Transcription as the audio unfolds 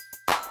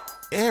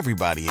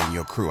Everybody in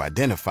your crew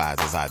identifies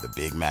as either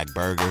Big Mac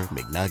Burger,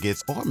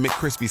 McNuggets, or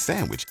McCrispy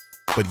Sandwich.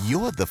 But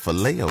you're the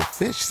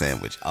Filet-O-Fish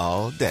Sandwich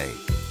all day.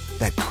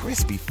 That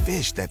crispy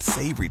fish, that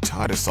savory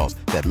tartar sauce,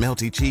 that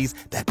melty cheese,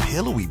 that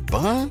pillowy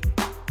bun.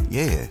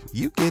 Yeah,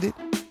 you get it.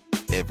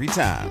 Every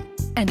time.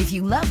 And if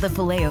you love the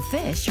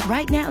Filet-O-Fish,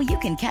 right now you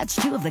can catch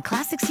two of the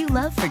classics you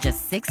love for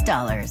just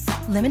 $6.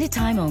 Limited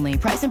time only.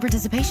 Price and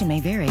participation may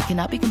vary.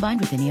 Cannot be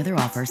combined with any other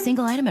offer.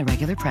 Single item at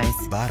regular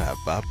price.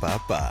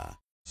 Ba-da-ba-ba-ba.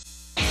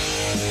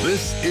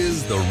 This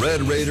is the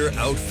Red Raider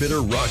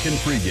Outfitter Rockin'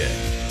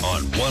 Pregame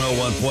on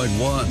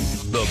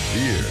 101.1 The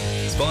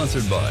Beard.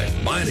 Sponsored by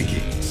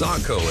Meineke,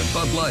 Saco, and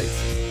Bud Light.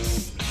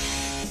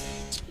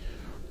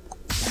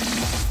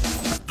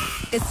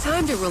 It's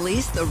time to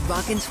release the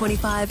Rockin'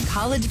 25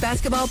 college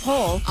basketball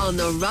poll on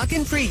the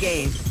Rockin'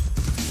 Pregame.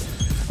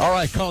 All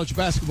right, college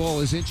basketball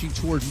is inching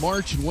toward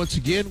March, and once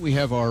again, we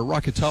have our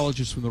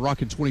rocketologist from the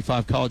Rockin'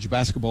 25 college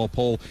basketball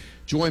poll,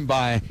 joined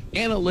by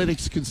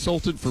analytics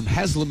consultant from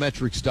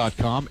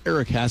Haslametrics.com,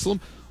 Eric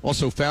Haslam,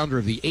 also founder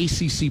of the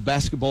ACC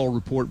Basketball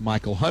Report,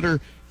 Michael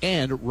Hunter,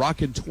 and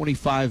Rockin'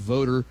 25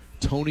 voter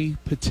Tony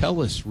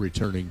Patelis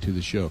returning to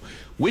the show.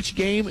 Which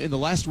game in the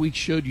last week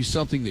showed you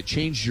something that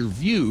changed your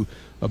view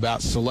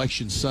about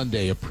Selection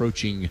Sunday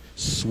approaching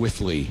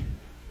swiftly?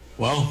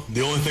 Well,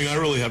 the only thing I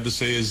really have to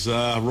say is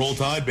roll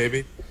tide,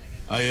 baby.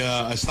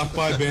 I stuck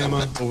by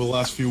Bama over the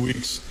last few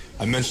weeks.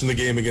 I mentioned the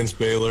game against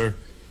Baylor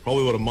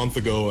probably about a month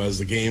ago as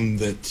the game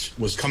that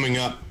was coming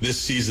up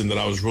this season that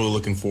I was really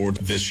looking forward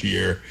to this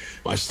year.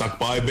 I stuck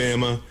by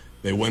Bama.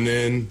 They went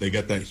in. They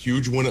got that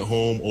huge win at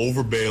home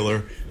over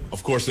Baylor.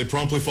 Of course, they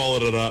promptly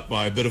followed it up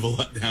by a bit of a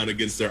letdown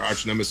against their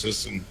arch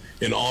nemesis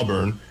in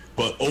Auburn.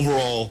 But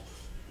overall,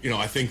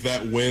 I think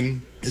that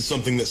win is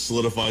something that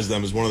solidifies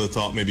them as one of the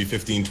top maybe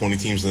 15, 20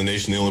 teams in the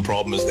nation. The only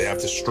problem is they have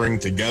to string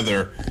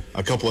together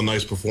a couple of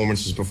nice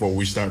performances before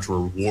we start to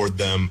reward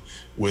them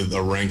with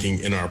a ranking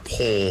in our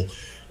poll.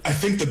 I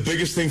think the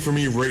biggest thing for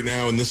me right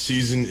now in this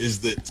season is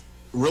that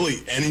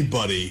really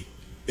anybody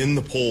in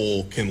the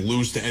poll can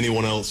lose to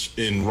anyone else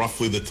in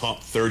roughly the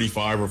top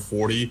 35 or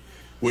 40,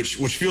 which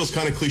feels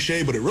kind of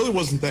cliche, but it really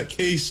wasn't that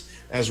case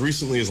as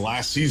recently as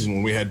last season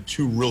when we had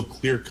two real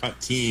clear-cut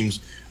teams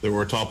that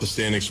were atop the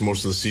standings for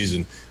most of the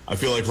season. I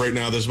feel like right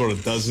now there's about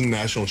a dozen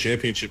national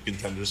championship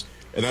contenders,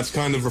 and that's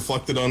kind of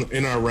reflected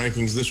in our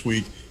rankings this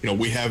week.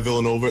 We have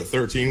Villanova at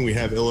 13, we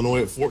have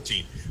Illinois at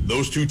 14.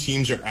 Those two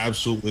teams are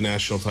absolutely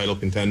national title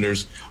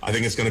contenders. I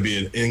think it's going to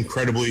be an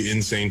incredibly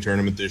insane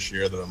tournament this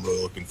year that I'm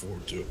really looking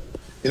forward to.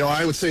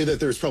 I would say that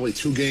there's probably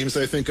two games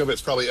I think of.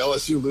 It's probably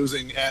LSU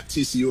losing at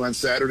TCU on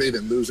Saturday,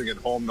 then losing at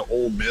home to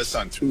Ole Miss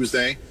on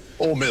Tuesday.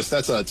 Ole Miss,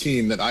 that's a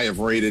team that I have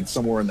rated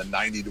somewhere in the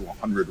 90 to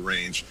 100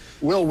 range.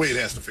 Will Wade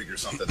has to figure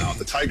something out.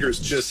 The Tigers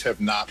just have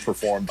not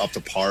performed up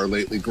to par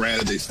lately.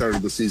 Granted, they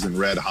started the season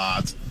red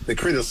hot. They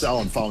created a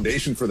solid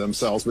foundation for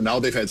themselves, but now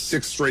they've had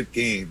 6 straight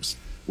games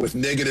with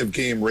negative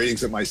game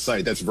ratings at my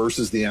site. That's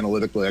versus the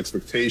analytical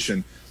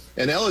expectation.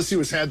 And LSU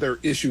has had their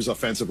issues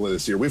offensively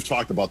this year. We've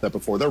talked about that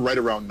before. They're right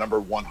around number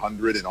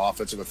 100 in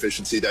offensive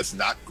efficiency. That's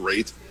not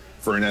great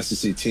for an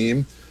SEC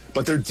team.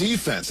 But their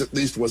defense, at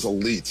least, was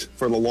elite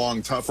for a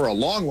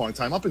long, long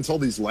time, up until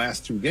these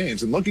last 2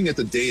 games. And looking at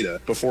the data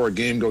before a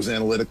game goes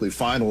analytically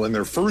final, in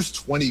their first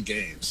 20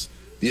 games,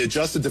 the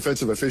adjusted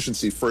defensive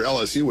efficiency for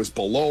LSU was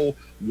below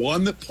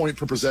 1 point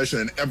per possession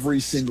in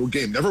every single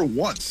game. Never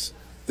once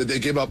did they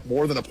give up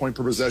more than a point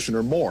per possession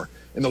or more.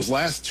 In those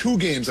last 2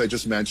 games I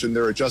just mentioned,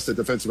 their adjusted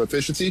defensive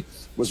efficiency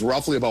was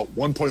roughly about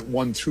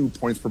 1.12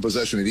 points per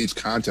possession in each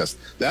contest.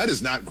 That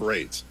is not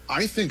great.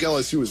 I think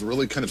LSU is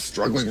really kind of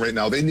struggling right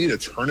now. They need a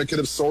tourniquet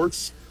of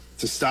sorts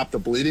to stop the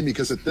bleeding,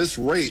 because at this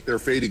rate, they're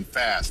fading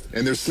fast.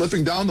 And they're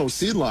slipping down those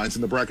seed lines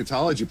in the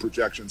bracketology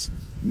projections.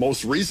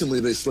 Most recently,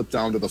 they slipped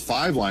down to the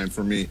 5 line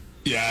for me.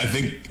 Yeah, I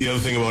think the other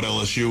thing about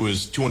LSU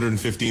is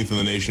 215th in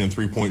the nation in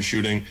three-point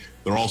shooting.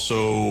 They're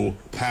also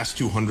past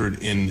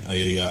 200 in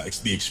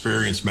the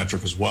experience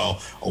metric as well.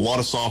 A lot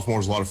of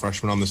sophomores, a lot of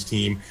freshmen on this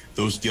team.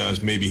 Those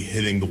guys may be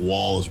hitting the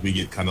wall as we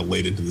get kind of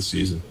late into the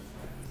season.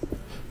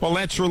 Well,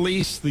 let's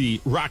release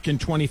the Rockin'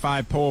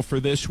 25 poll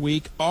for this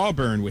week.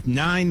 Auburn, with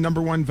 9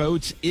 number 1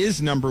 votes,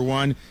 is number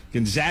 1.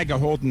 Gonzaga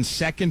holding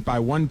second by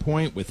 1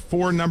 point with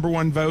 4 number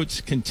 1 votes.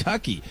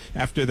 Kentucky,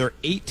 after their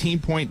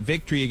 18-point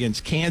victory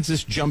against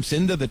Kansas, jumps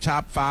into the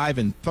top 5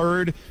 and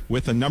third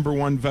with a number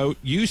 1 vote.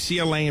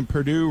 UCLA and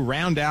Purdue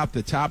round out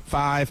the top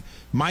 5.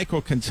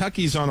 Michael,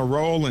 Kentucky's on a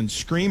roll and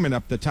screaming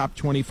up the top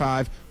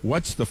 25.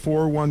 What's the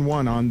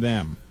 4-1-1 on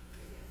them?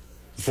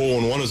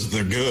 4-1-1 is that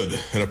they're good,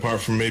 and apart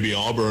from maybe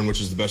Auburn,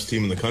 which is the best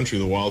team in the country,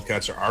 the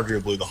Wildcats are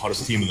arguably the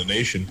hottest team in the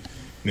nation.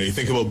 You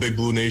think about Big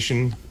Blue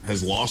Nation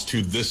has lost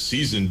to this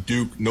season.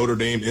 Duke, Notre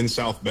Dame, in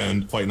South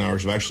Bend. Fighting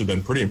Irish have actually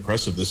been pretty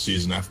impressive this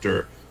season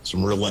after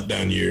some real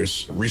letdown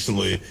years.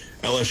 Recently,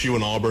 LSU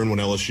and Auburn, when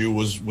LSU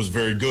was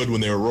very good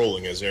when they were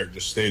rolling, as Eric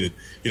just stated.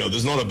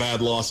 There's not a bad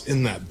loss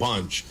in that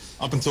bunch.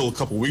 Up until a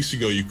couple weeks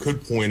ago, you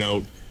could point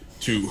out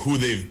to who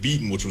they've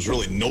beaten, which was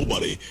really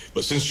nobody.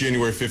 But since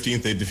January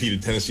 15th, they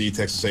defeated Tennessee,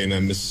 Texas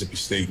A&M, Mississippi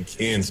State, and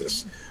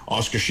Kansas.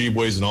 Oscar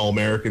Tshiebwe is an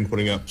All-American,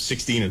 putting up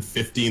 16 and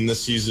 15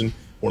 this season,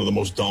 one of the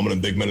most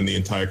dominant big men in the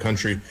entire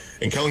country.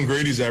 And Kellen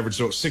Grady's averaged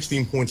about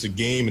 16 points a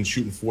game and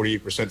shooting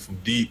 48% from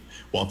deep,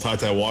 while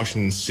Ty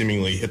Washington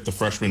seemingly hit the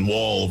freshman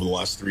wall over the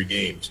last 3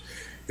 games.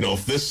 You know,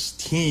 if this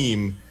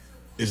team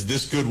is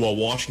this good while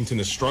Washington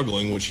is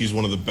struggling, which he's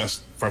one of the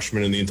best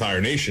freshmen in the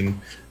entire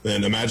nation,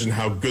 then imagine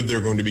how good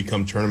they're going to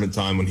become tournament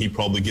time when he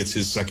probably gets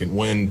his second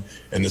wind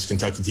and this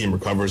Kentucky team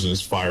recovers and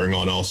is firing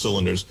on all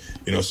cylinders.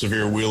 You know,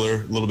 Severe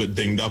Wheeler, a little bit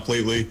dinged up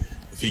lately.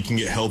 If he can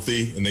get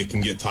healthy and they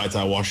can get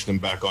Ty Washington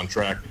back on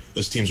track,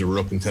 this team's a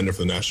real contender for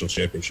the national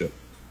championship.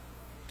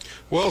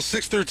 Well,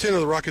 6 through 10 of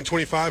the Rockin'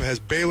 25 has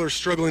Baylor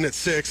struggling at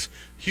 6,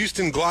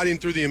 Houston gliding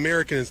through the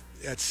American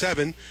at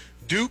 7,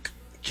 Duke,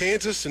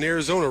 Kansas, and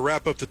Arizona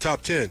wrap up the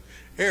top 10.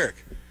 Eric,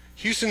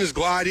 Houston is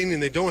gliding,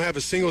 and they don't have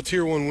a single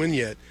Tier 1 win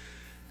yet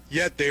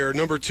they are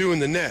number 2 in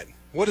the net.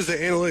 What does the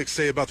analytics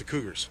say about the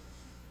Cougars?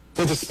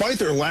 But despite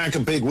their lack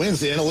of big wins,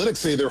 the analytics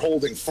say they're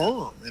holding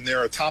firm, and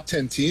they're a top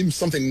 10 team,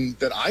 something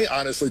that I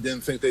honestly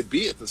didn't think they'd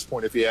be at this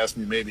point if you asked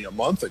me maybe a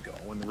month ago.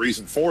 And the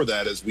reason for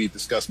that, as we've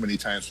discussed many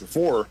times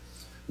before,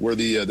 were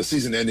the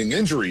season-ending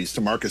injuries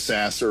to Marcus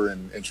Sasser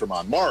and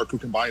Tremont Mark, who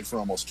combined for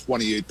almost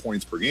 28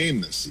 points per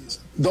game this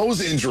season.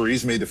 Those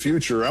injuries made the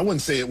future, I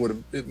wouldn't say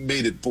it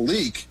made it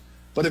bleak,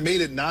 but it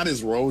made it not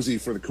as rosy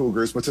for the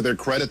Cougars. But to their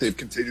credit, they've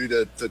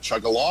continued to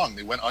chug along.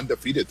 They went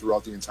undefeated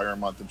throughout the entire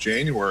month of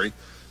January.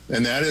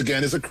 And that,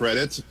 again, is a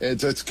credit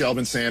to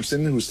Kelvin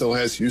Sampson, who still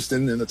has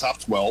Houston in the top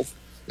 12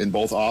 in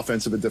both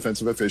offensive and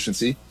defensive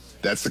efficiency.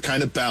 That's the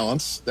kind of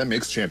balance that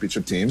makes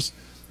championship teams.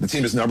 The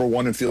team is number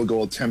 1 in field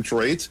goal attempt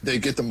rate. They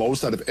get the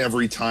most out of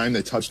every time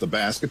they touch the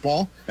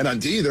basketball. And on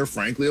D, they're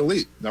frankly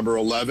elite. Number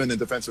 11 in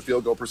defensive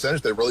field goal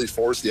percentage. They really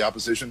force the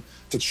opposition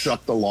to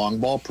chuck the long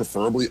ball,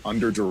 preferably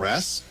under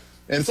duress.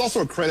 And it's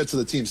also a credit to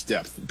the team's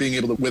depth, being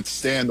able to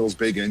withstand those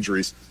big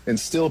injuries and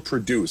still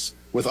produce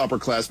with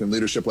upperclassmen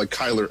leadership like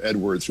Kyler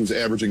Edwards, who's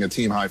averaging a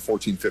team-high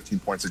 14, 15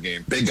 points a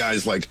game. Big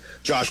guys like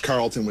Josh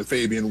Carlton with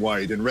Fabian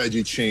White and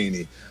Reggie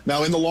Chaney.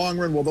 Now, in the long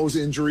run, will those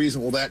injuries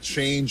and will that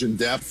change in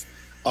depth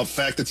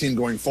affect the team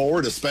going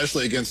forward,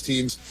 especially against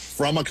teams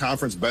from a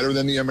conference better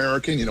than the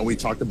American? You know, we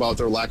talked about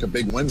their lack of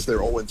big wins. They're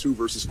 0-2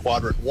 versus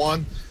Quadrant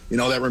 1. You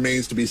know, that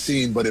remains to be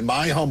seen. But in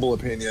my humble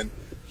opinion,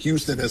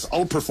 Houston has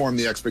outperformed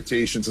the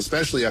expectations,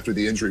 especially after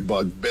the injury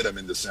bug bit them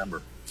in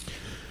December.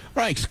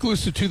 All right,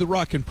 exclusive to the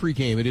Rockin'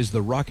 pregame, it is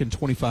the Rockin'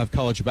 25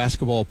 college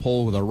basketball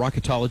poll with our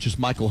rocketologist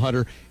Michael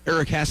Hunter,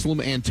 Eric Haslam,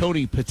 and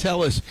Tony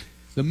Patelis.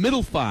 The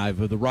middle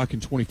 5 of the Rockin'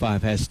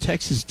 25 has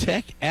Texas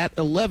Tech at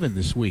 11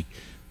 this week.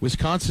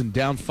 Wisconsin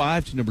down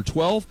 5 to number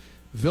 12.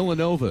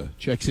 Villanova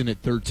checks in at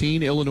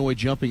 13. Illinois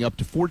jumping up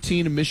to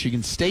 14. And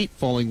Michigan State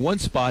falling 1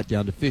 spot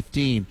down to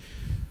 15.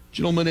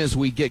 Gentlemen, as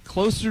we get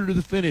closer to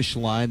the finish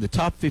line, the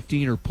top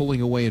 15 are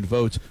pulling away in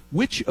votes.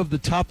 Which of the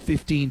top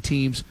 15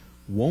 teams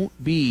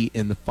won't be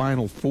in the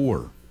Final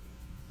Four?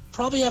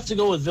 Probably have to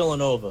go with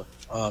Villanova.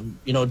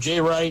 Jay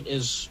Wright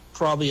is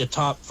probably a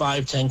top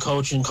 5-10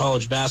 coach in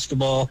college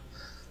basketball.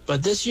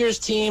 But this year's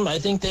team, I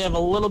think they have a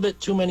little bit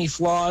too many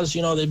flaws.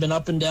 You know, they've been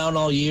up and down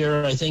all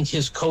year. I think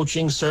his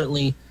coaching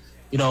certainly,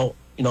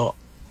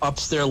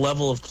 ups their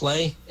level of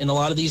play in a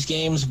lot of these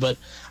games. But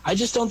I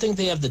just don't think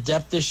they have the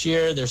depth this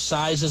year. Their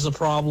size is a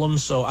problem.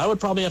 So I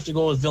would probably have to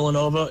go with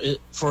Villanova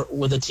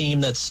with a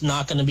team that's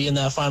not going to be in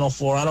that Final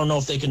Four. I don't know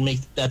if they can make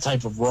that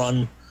type of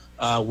run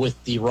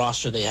with the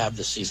roster they have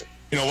this season.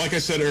 You know, like I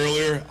said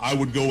earlier, I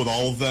would go with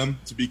all of them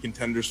to be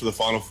contenders for the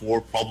Final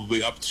Four,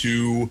 probably up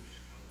to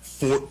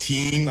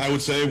 14, I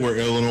would say, where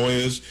Illinois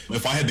is.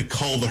 If I had to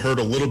cull the herd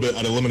a little bit,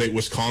 I'd eliminate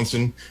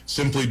Wisconsin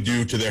simply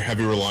due to their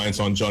heavy reliance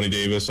on Johnny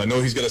Davis. I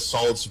know he's got a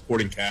solid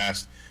supporting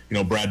cast. You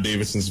know, Brad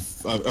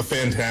Davidson's a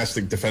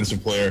fantastic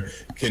defensive player,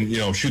 can,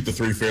 shoot the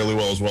 3 fairly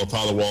well as well.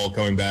 Tyler Wall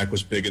coming back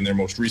was big in their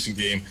most recent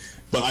game.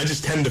 But I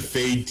just tend to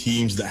fade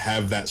teams that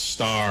have that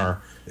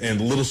star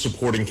and little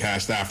supporting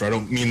cast after. I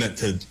don't mean that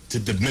to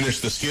diminish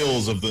the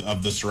skills of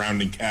the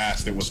surrounding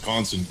cast at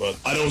Wisconsin, but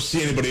I don't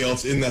see anybody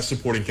else in that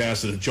supporting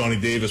cast that if Johnny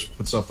Davis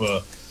puts up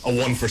a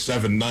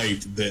 1-for-7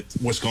 night that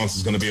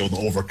Wisconsin's going to be able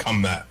to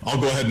overcome that. I'll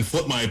go ahead and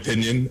flip my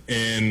opinion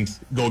and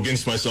go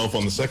against myself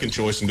on the second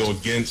choice and go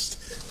against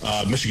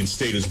Michigan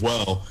State as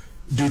well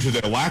due to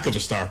their lack of a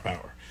star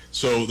power.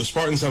 So the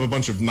Spartans have a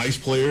bunch of nice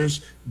players,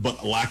 but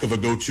a lack of a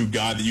go-to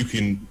guy that you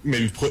can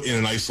maybe put in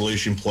an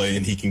isolation play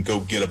and he can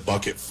go get a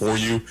bucket for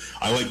you.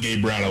 I like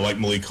Gabe Brown. I like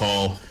Malik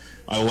Hall.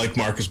 I like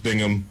Marcus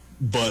Bingham.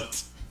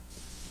 But,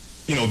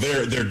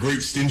 they're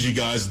great stingy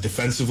guys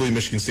defensively.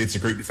 Michigan State's a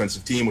great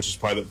defensive team, which is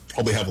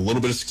probably have a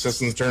little bit of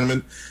success in the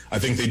tournament. I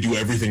think they do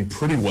everything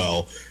pretty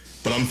well.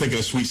 But I'm thinking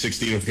a Sweet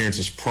 16 appearance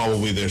is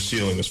probably their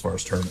ceiling as far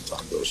as tournament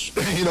time goes.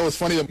 It's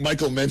funny that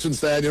Michael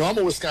mentions that. I'm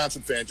a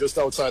Wisconsin fan just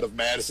outside of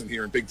Madison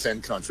here in Big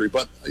Ten country.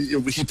 But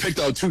he picked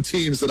out 2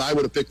 teams that I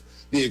would have picked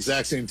the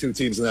exact same two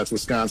teams, and that's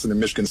Wisconsin and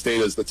Michigan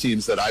State, as the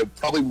teams that I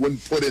probably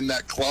wouldn't put in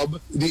that club.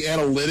 The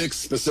analytics,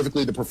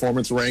 specifically the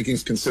performance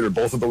rankings, consider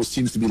both of those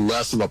teams to be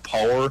less of a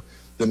power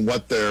than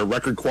what their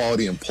record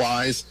quality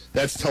implies.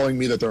 That's telling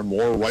me that they're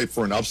more ripe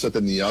for an upset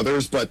than the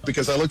others. But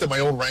because I looked at my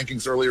own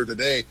rankings earlier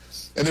today,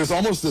 and there's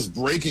almost this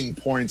breaking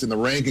point in the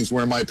rankings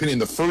where, in my opinion,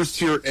 the first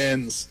tier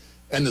ends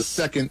and the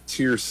second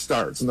tier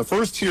starts. And the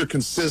first tier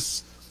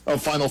consists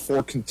of Final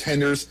Four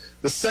contenders.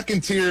 The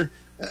second tier,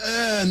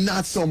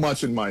 not so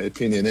much, in my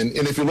opinion. And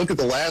if you look at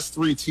the last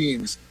three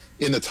teams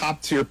in the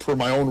top tier per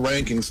my own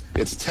rankings,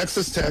 it's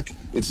Texas Tech,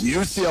 it's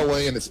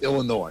UCLA, and it's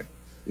Illinois.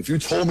 If you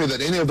told me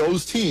that any of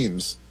those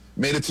teams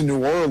made it to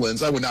New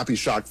Orleans, I would not be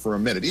shocked for a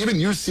minute. Even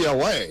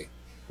UCLA,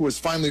 who has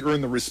finally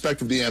earned the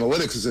respect of the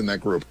analytics, is in that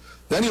group.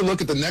 Then you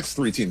look at the next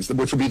three teams,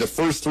 which would be the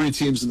first three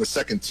teams in the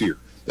second tier.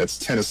 That's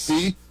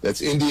Tennessee,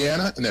 that's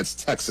Indiana, and that's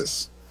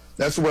Texas.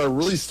 That's where I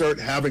really start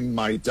having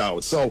my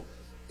doubts. So,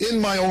 in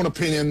my own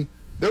opinion,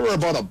 there were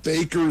about a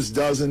baker's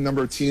dozen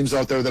number of teams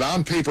out there that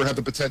on paper have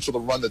the potential to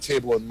run the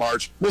table in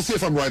March. We'll see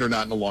if I'm right or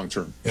not in the long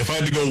term. If I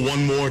had to go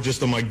one more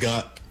just on my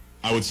gut,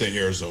 I would say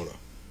Arizona.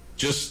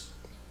 Just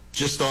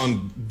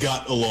on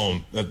gut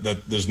alone,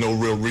 that there's no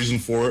real reason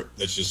for it.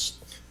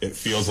 It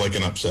feels like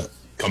an upset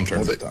come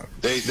tournament time.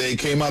 They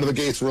came out of the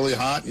gates really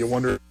hot. You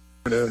wonder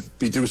to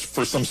be due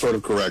for some sort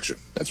of correction.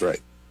 That's right.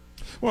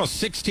 Well,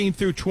 16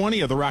 through 20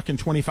 of the Rockin'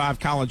 25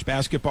 college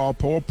basketball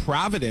poll.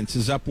 Providence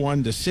is up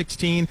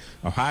 1-16.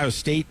 Ohio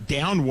State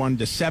down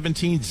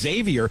 1-17.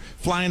 Xavier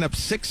flying up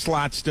 6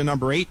 slots to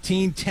number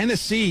 18.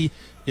 Tennessee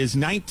is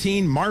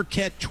 19.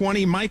 Marquette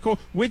 20. Michael,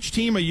 which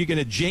team are you going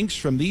to jinx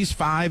from these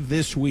 5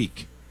 this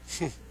week?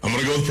 I'm going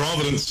to go with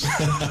Providence.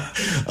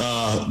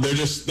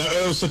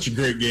 That was such a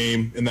great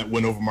game in that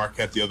win over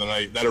Marquette the other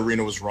night. That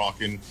arena was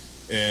rocking.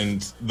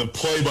 And the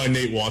play by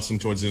Nate Watson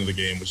towards the end of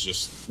the game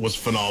was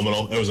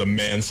phenomenal. It was a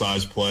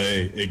man-sized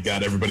play. It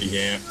got everybody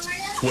amped.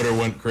 Twitter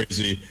went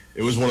crazy.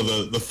 It was one of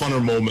the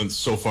funner moments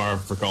so far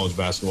for college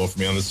basketball for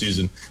me on the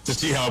season, to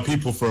see how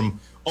people from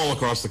all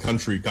across the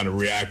country kind of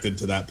reacted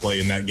to that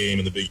play in that game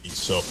in the Big East.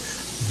 So,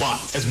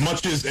 but as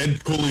much as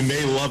Ed Cooley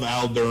may love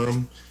Al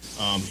Durham,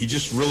 he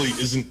just really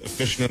isn't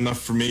efficient enough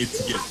for me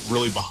to get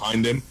really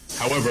behind him.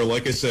 However,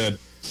 like I said,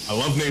 I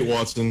love Nate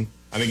Watson.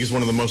 I think he's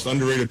one of the most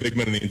underrated big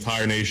men in the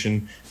entire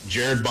nation.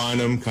 Jared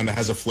Bynum kind of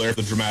has a flair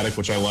for the dramatic,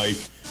 which I like.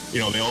 You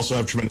know, they also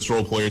have tremendous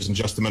role players in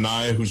Justin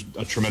Minaya, who's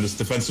a tremendous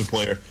defensive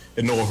player,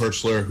 and Noah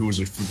Hertzler, who is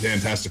a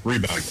fantastic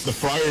rebounder. The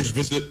Friars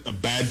visit a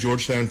bad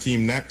Georgetown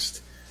team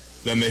next.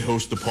 Then they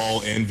host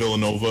DePaul and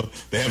Villanova.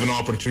 They have an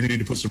opportunity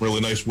to put some really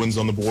nice wins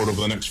on the board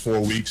over the next 4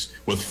 weeks,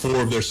 with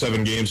 4 of their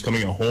 7 games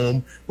coming at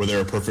home, where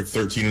they're a perfect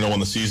 13-0 on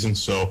the season.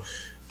 So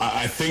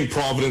I think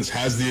Providence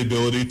has the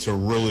ability to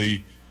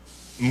really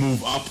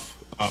move up,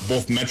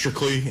 both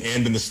metrically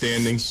and in the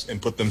standings, and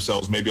put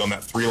themselves maybe on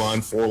that 3-line,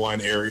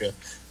 4-line area.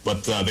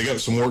 But they got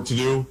some work to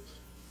do.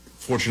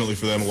 Fortunately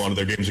for them, a lot of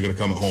their games are going to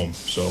come at home.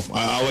 So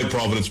I like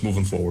Providence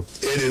moving forward.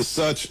 It is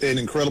such an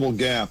incredible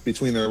gap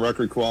between their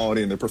record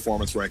quality and their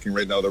performance ranking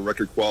right now. Their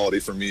record quality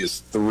for me is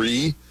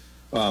 3.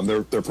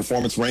 Their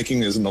performance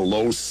ranking is in the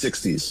low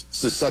 60s.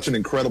 It's just such an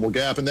incredible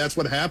gap. And that's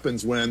what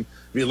happens when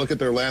you look at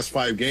their last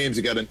 5 games.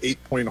 You got an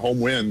 8-point home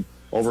win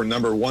over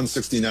number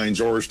 169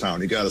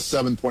 Georgetown. You got a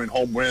 7-point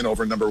home win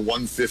over number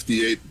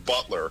 158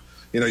 Butler.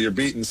 You know, you're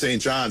beating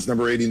St. John's,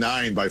 number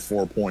 89, by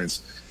 4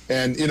 points.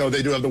 And, you know,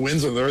 they do have the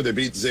wins in there. They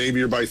beat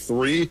Xavier by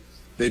 3.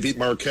 They beat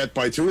Marquette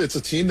by 2. It's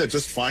a team that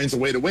just finds a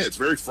way to win. It's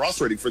very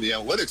frustrating for the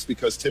analytics,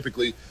 because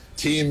typically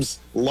teams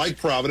like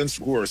Providence,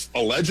 who are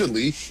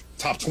allegedly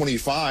top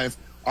 25,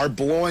 are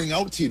blowing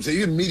out teams.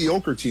 Even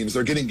mediocre teams,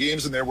 they're getting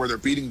games in there where they're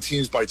beating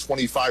teams by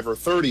 25 or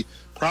 30.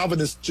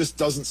 Providence just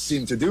doesn't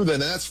seem to do that,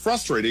 and that's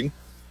frustrating,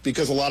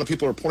 because a lot of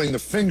people are pointing the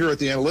finger at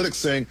the analytics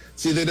saying,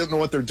 see, they don't know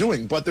what they're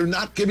doing. But they're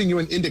not giving you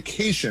an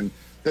indication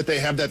that they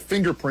have that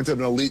fingerprint of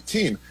an elite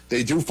team.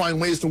 They do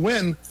find ways to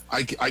win.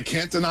 I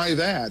can't deny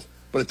that.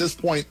 But at this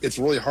point, it's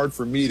really hard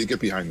for me to get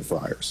behind the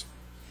Friars.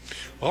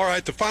 All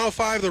right, the Final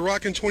 5 of the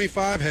Rockin'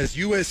 25 has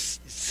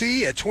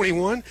USC at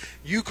 21,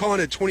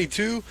 UConn at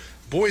 22,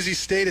 Boise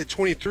State at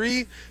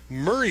 23,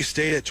 Murray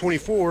State at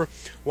 24,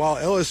 while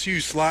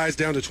LSU slides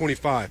down to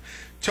 25.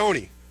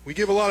 Tony, we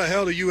give a lot of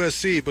hell to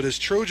USC, but is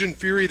Trojan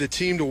Fury the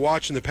team to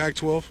watch in the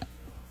Pac-12?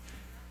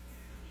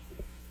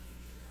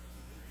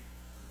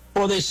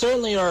 Well, they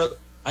certainly are,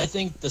 I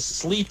think, the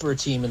sleeper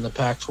team in the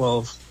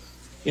Pac-12.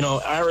 You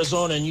know,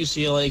 Arizona and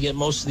UCLA get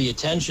most of the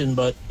attention,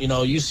 but, you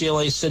know,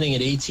 UCLA is sitting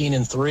at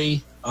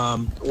 18-3.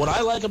 What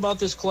I like about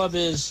this club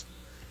is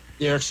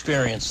their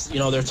experience. You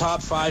know, their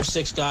top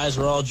 5-6 guys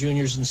are all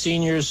juniors and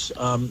seniors.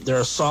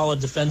 They're a solid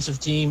defensive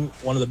team,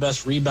 one of the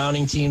best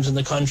rebounding teams in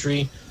the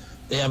country.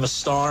 They have a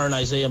star in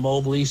Isaiah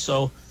Mobley.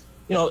 So,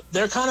 you know,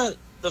 they're kind of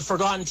the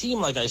forgotten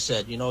team, like I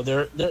said. You know,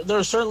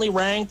 they're certainly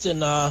ranked, and,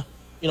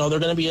 you know, they're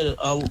going to be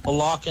a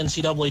lock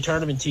NCAA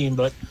tournament team.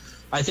 But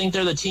I think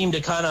they're the team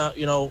to kind of,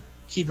 you know,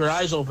 keep your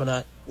eyes open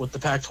at with the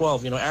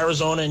Pac-12. You know,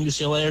 Arizona and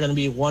UCLA are going to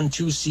be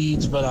 1-2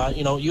 seeds, but,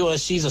 you know,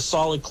 USC is a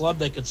solid club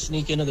that could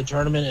sneak into the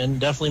tournament and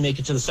definitely make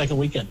it to the second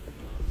weekend.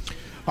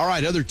 All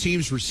right, other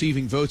teams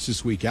receiving votes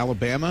this week: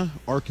 Alabama,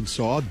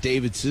 Arkansas,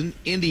 Davidson,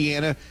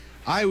 Indiana,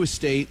 Iowa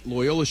State,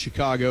 Loyola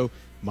Chicago,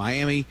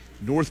 Miami,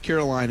 North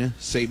Carolina,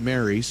 St.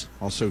 Mary's,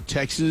 also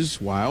Texas,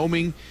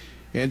 Wyoming.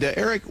 And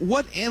Eric,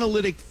 what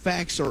analytic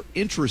facts are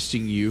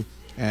interesting you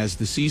as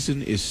the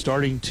season is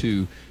starting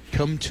to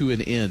come to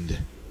an end?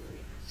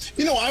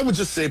 I would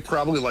just say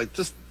probably like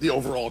just the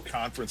overall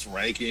conference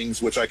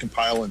rankings, which I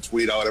compile and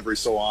tweet out every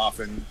so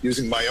often.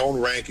 Using my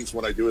own rankings,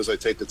 what I do is I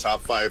take the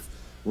top 5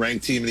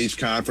 ranked team in each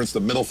conference, the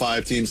middle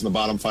 5 teams and the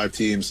bottom 5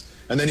 teams,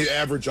 and then you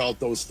average out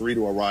those 3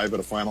 to arrive at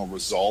a final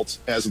result.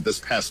 As of this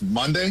past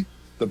Monday,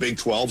 the Big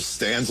 12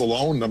 stands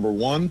alone, number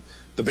 1.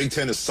 The Big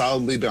 10 is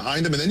solidly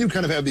behind them, and then you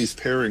kind of have these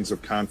pairings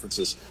of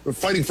conferences. But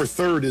fighting for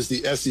third is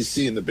the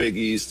SEC and the Big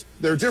East.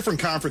 They're different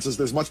conferences.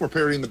 There's much more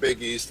parity in the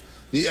Big East.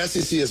 The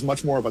SEC is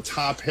much more of a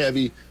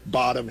top-heavy,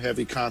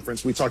 bottom-heavy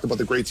conference. We talked about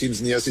the great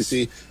teams in the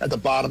SEC. At the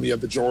bottom, you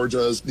have the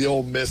Georgias, the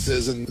Ole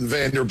Misses, and the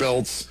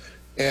Vanderbilts,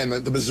 and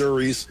the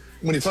Missouris.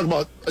 When you talk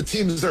about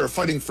teams that are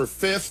fighting for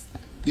 5th,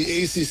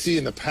 the ACC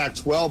and the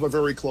Pac-12 are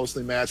very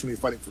closely matched. When you're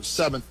fighting for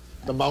 7th,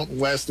 the Mountain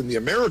West and the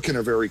American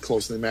are very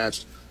closely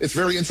matched. It's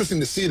very interesting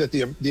to see that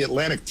the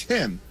Atlantic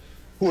 10,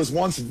 who was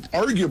once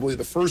arguably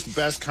the first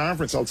best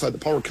conference outside the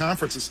power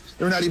conferences,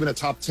 they're not even a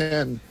top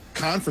 10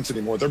 conference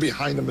anymore. They're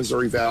behind the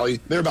Missouri Valley.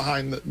 They're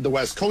behind the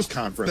West Coast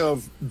Conference.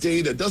 Of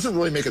data doesn't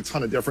really make a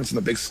ton of difference in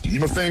the big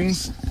scheme of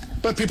things,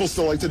 but people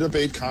still like to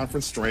debate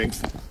conference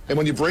strength. And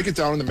when you break it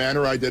down in the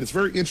manner I did, it's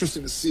very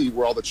interesting to see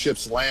where all the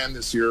chips land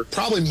this year.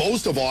 Probably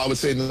most of all, I would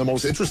say the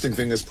most interesting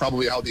thing is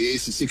probably how the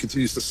ACC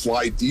continues to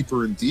slide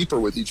deeper and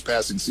deeper with each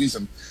passing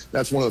season.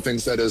 That's one of the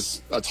things that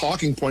is a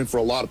talking point for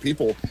a lot of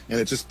people, and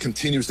it just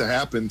continues to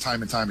happen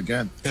time and time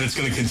again. And it's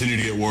going to continue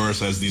to get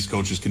worse as these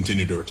coaches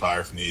continue to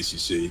retire from the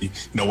ACC.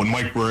 When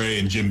Mike Bray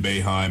and Jim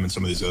Boeheim and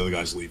some of these other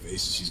guys leave, the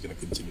ACC is going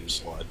to continue to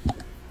slide.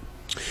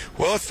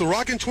 Well, it's the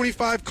Rockin'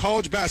 25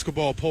 college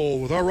basketball poll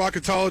with our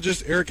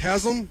rocketologists Eric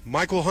Haslam,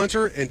 Michael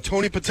Hunter, and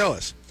Tony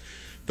Patelis.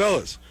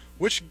 Fellas,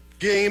 which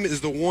game is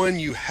the one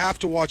you have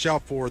to watch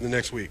out for the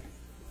next week?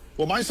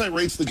 Well, my site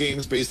rates the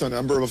games based on a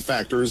number of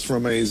factors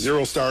from a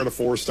 0-star to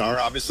 4-star.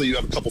 Obviously, you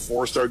have a couple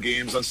 4-star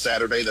games on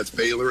Saturday. That's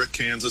Baylor at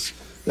Kansas.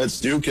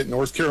 That's Duke at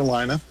North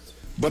Carolina.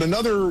 But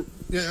another,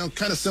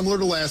 kind of similar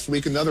to last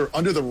week, another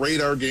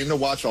under-the-radar game to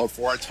watch out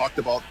for. I talked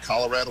about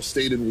Colorado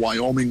State and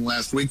Wyoming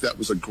last week. That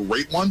was a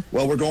great one.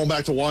 Well, we're going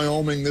back to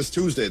Wyoming this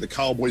Tuesday. The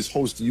Cowboys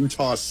host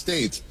Utah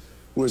State,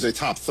 who is a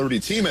top 30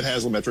 team at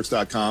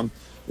Haslametrics.com.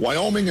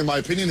 Wyoming, in my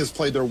opinion, has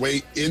played their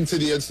way into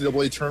the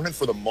NCAA tournament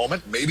for the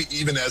moment, maybe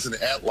even as an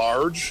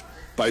at-large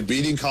by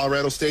beating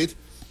Colorado State.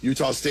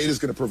 Utah State is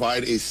going to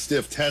provide a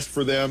stiff test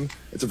for them.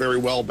 It's a very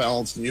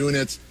well-balanced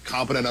unit,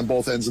 competent on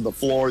both ends of the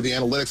floor. The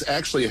analytics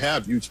actually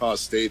have Utah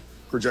State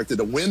projected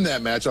to win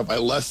that matchup by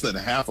less than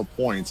half a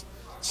point.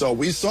 So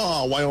we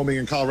saw Wyoming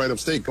and Colorado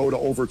State go to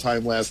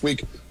overtime last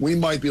week. We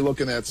might be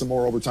looking at some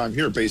more overtime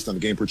here based on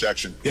the game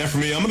projection. Yeah, for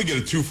me, I'm going to get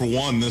a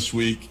 2-for-1 this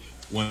week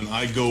when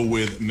I go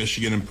with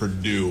Michigan and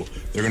Purdue.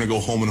 They're going to go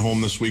home and home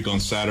this week on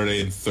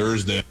Saturday and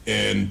Thursday.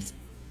 And,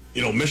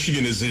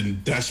 Michigan is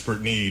in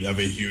desperate need of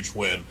a huge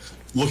win.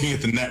 Looking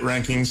at the net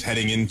rankings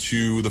heading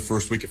into the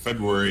first week of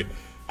February,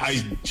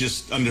 I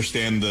just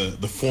understand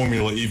the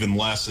formula even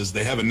less, as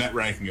they have a net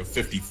ranking of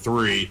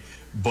 53,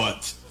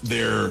 but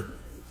they're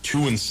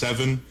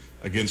 2-7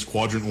 against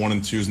quadrant 1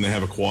 and 2s, and they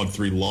have a quad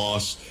 3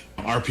 loss.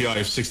 RPI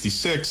of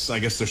 66. I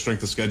guess their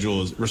strength of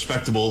schedule is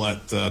respectable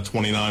at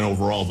 29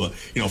 overall, but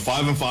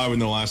 5-5 in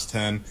their last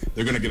 10.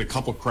 They're going to get a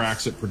couple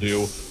cracks at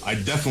Purdue. I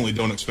definitely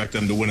don't expect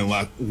them to win in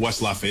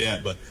West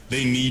Lafayette, but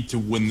they need to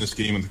win this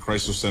game at the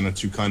Chrysler Center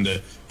to kind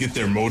of get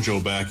their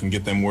mojo back and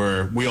get them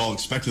where we all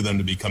expected them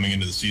to be coming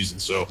into the season.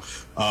 So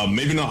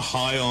maybe not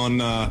high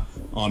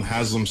on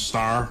Haslam's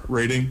star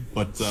rating,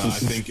 but I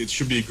think it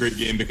should be a great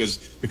game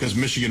because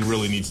Michigan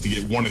really needs to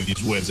get one of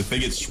these wins. If they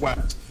get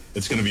swept,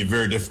 it's going to be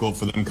very difficult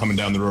for them coming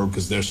down the road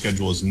because their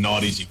schedule is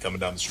not easy coming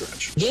down the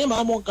stretch. The game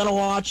I'm going to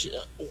watch,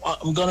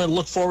 I'm going to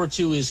look forward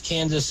to is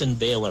Kansas and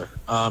Baylor.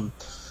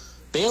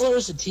 Baylor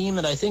is a team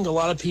that I think a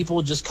lot of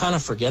people just kind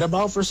of forget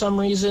about for some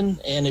reason.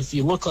 And if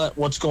you look at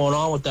what's going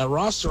on with that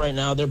roster right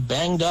now, they're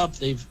banged up.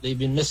 They've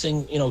been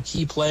missing,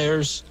 key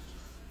players.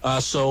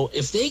 So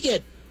if they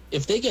get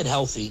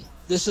healthy,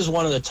 this is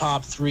one of the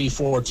top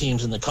 3-4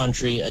 teams in the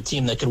country, a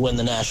team that could win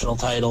the national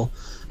title.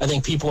 I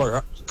think people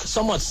are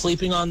somewhat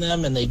sleeping on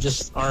them, and they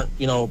just aren't,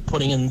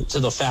 putting into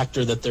the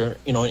factor that they're,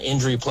 an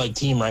injury-plagued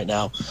team right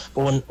now.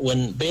 But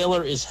when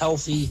Baylor is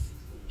healthy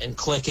and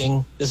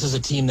clicking, this is a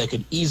team that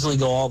could easily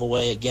go all the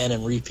way again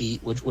and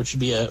repeat, which would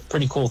be a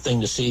pretty cool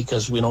thing to see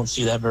because we don't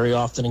see that very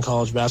often in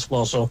college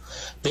basketball. So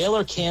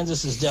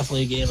Baylor-Kansas is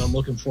definitely a game I'm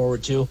looking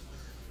forward to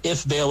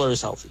if Baylor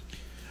is healthy.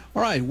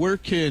 All right, where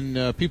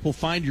can people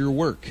find your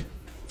work?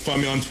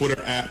 Find me on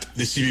Twitter at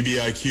the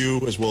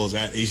CBBIQ, as well as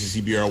at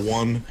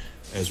ACCBR1,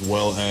 as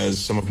well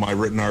as some of my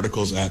written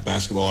articles at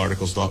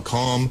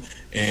basketballarticles.com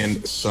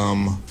and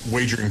some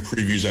wagering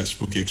previews at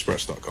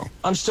spookyexpress.com.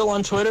 I'm still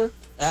on Twitter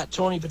at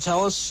Tony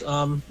Patelis.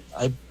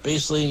 I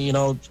basically,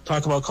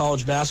 talk about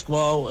college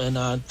basketball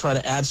and try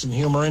to add some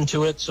humor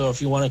into it. So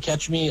if you want to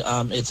catch me,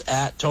 it's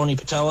at Tony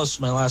Patelis.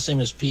 My last name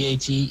is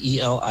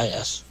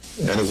Patelis.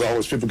 And as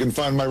always, people can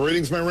find my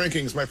ratings, my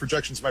rankings, my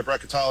projections, my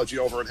bracketology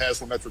over at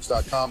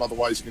HaslamMetrics.com.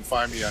 Otherwise, you can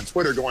find me on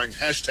Twitter going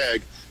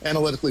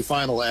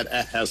 #analyticallyfinal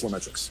at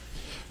HaslamMetrics.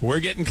 We're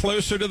getting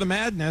closer to the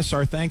madness.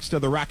 Our thanks to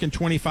the Rockin'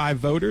 25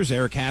 voters,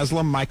 Eric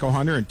Haslam, Michael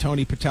Hunter, and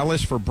Tony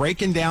Patelis for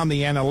breaking down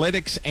the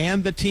analytics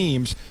and the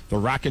teams. The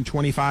Rockin'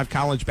 25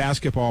 college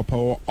basketball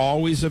poll,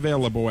 always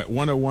available at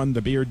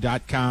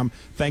 101thebeard.com.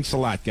 Thanks a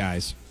lot,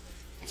 guys.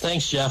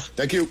 Thanks, Jeff.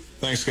 Thank you.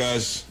 Thanks,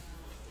 guys.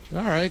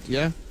 All right,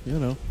 yeah,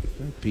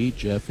 Pete,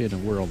 Jeff,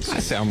 we're all the same. I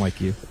sound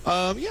like you.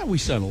 Yeah, we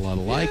sound a lot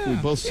alike. Yeah. We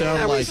both sound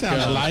we like sound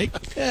alike.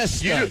 Yeah,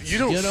 studs, You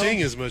don't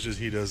sing as much as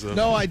he does, though.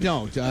 No, I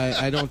don't.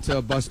 I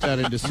don't bust out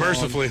into song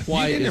Mercifully.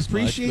 quite You didn't as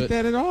appreciate much,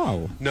 that at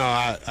all. No,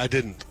 I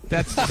didn't.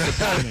 That's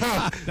disappointing.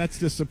 That's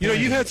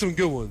disappointing. You had some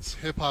good ones.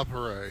 Hip hop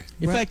hooray.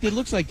 In fact, it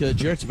looks like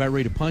Jarrett's about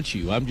ready to punch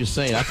you. I'm just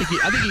saying. I think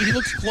he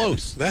looks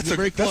close. That's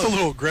very close. a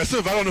little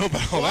aggressive. I don't know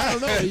about all Well, I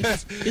that. don't know.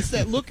 It's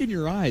that look in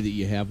your eye that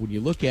you have when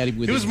you look at him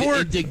with It was more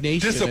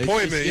indignation.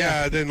 disappointment,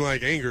 than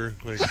like anger.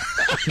 Like,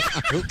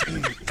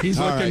 He's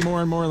All looking right.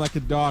 more and more like a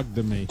dog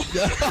to me.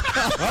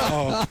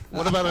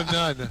 What about a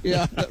nun?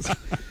 Yeah.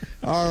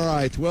 All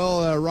right.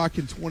 Well,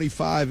 Rockin'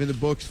 25 in the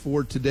books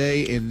for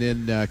today, and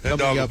then that coming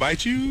dog will up.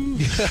 bite you.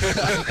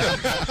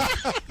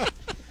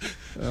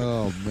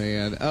 Oh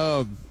man.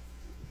 All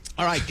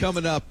right.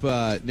 Coming up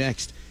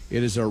next,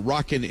 it is a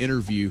Rockin'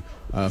 interview.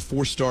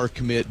 4-star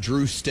commit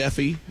Drew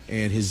Steffi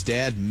and his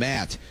dad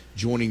Matt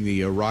joining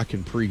the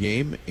Rockin'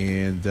 pregame,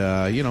 and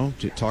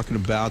talking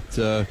about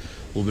a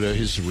little bit of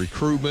his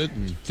recruitment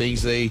and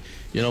things they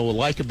will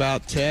like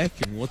about Tech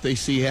and what they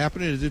see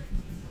happening. It'd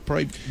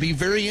probably be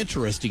very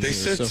interesting. They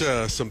here,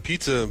 sent some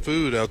pizza and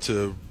food out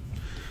to,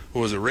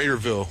 what was it,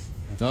 Raiderville.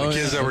 Oh, The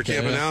kids that were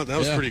camping out. That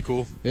was pretty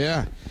cool.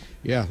 Yeah,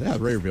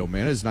 Raiderville,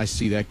 man. It's nice to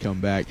see that come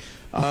back.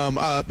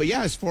 But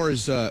yeah, as far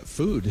as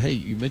food, hey,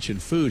 you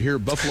mentioned food here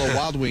at Buffalo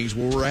Wild Wings,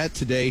 where we're at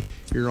today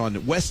here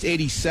on West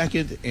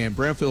 82nd and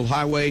Brownfield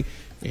Highway.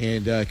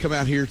 And come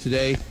out here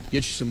today, get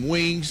you some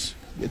wings,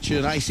 get you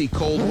an icy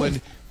cold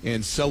one,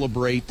 and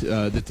celebrate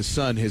that the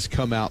sun has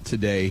come out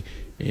today.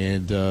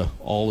 And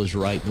all is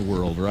right in the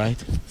world,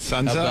 right?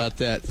 Sun's How up. about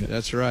that?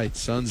 That's right.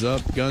 Sun's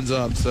up, guns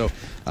up. So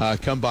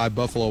come by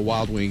Buffalo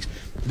Wild Wings.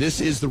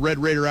 This is the Red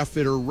Raider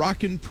Outfitter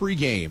Rockin'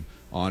 Pregame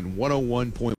on 101.1.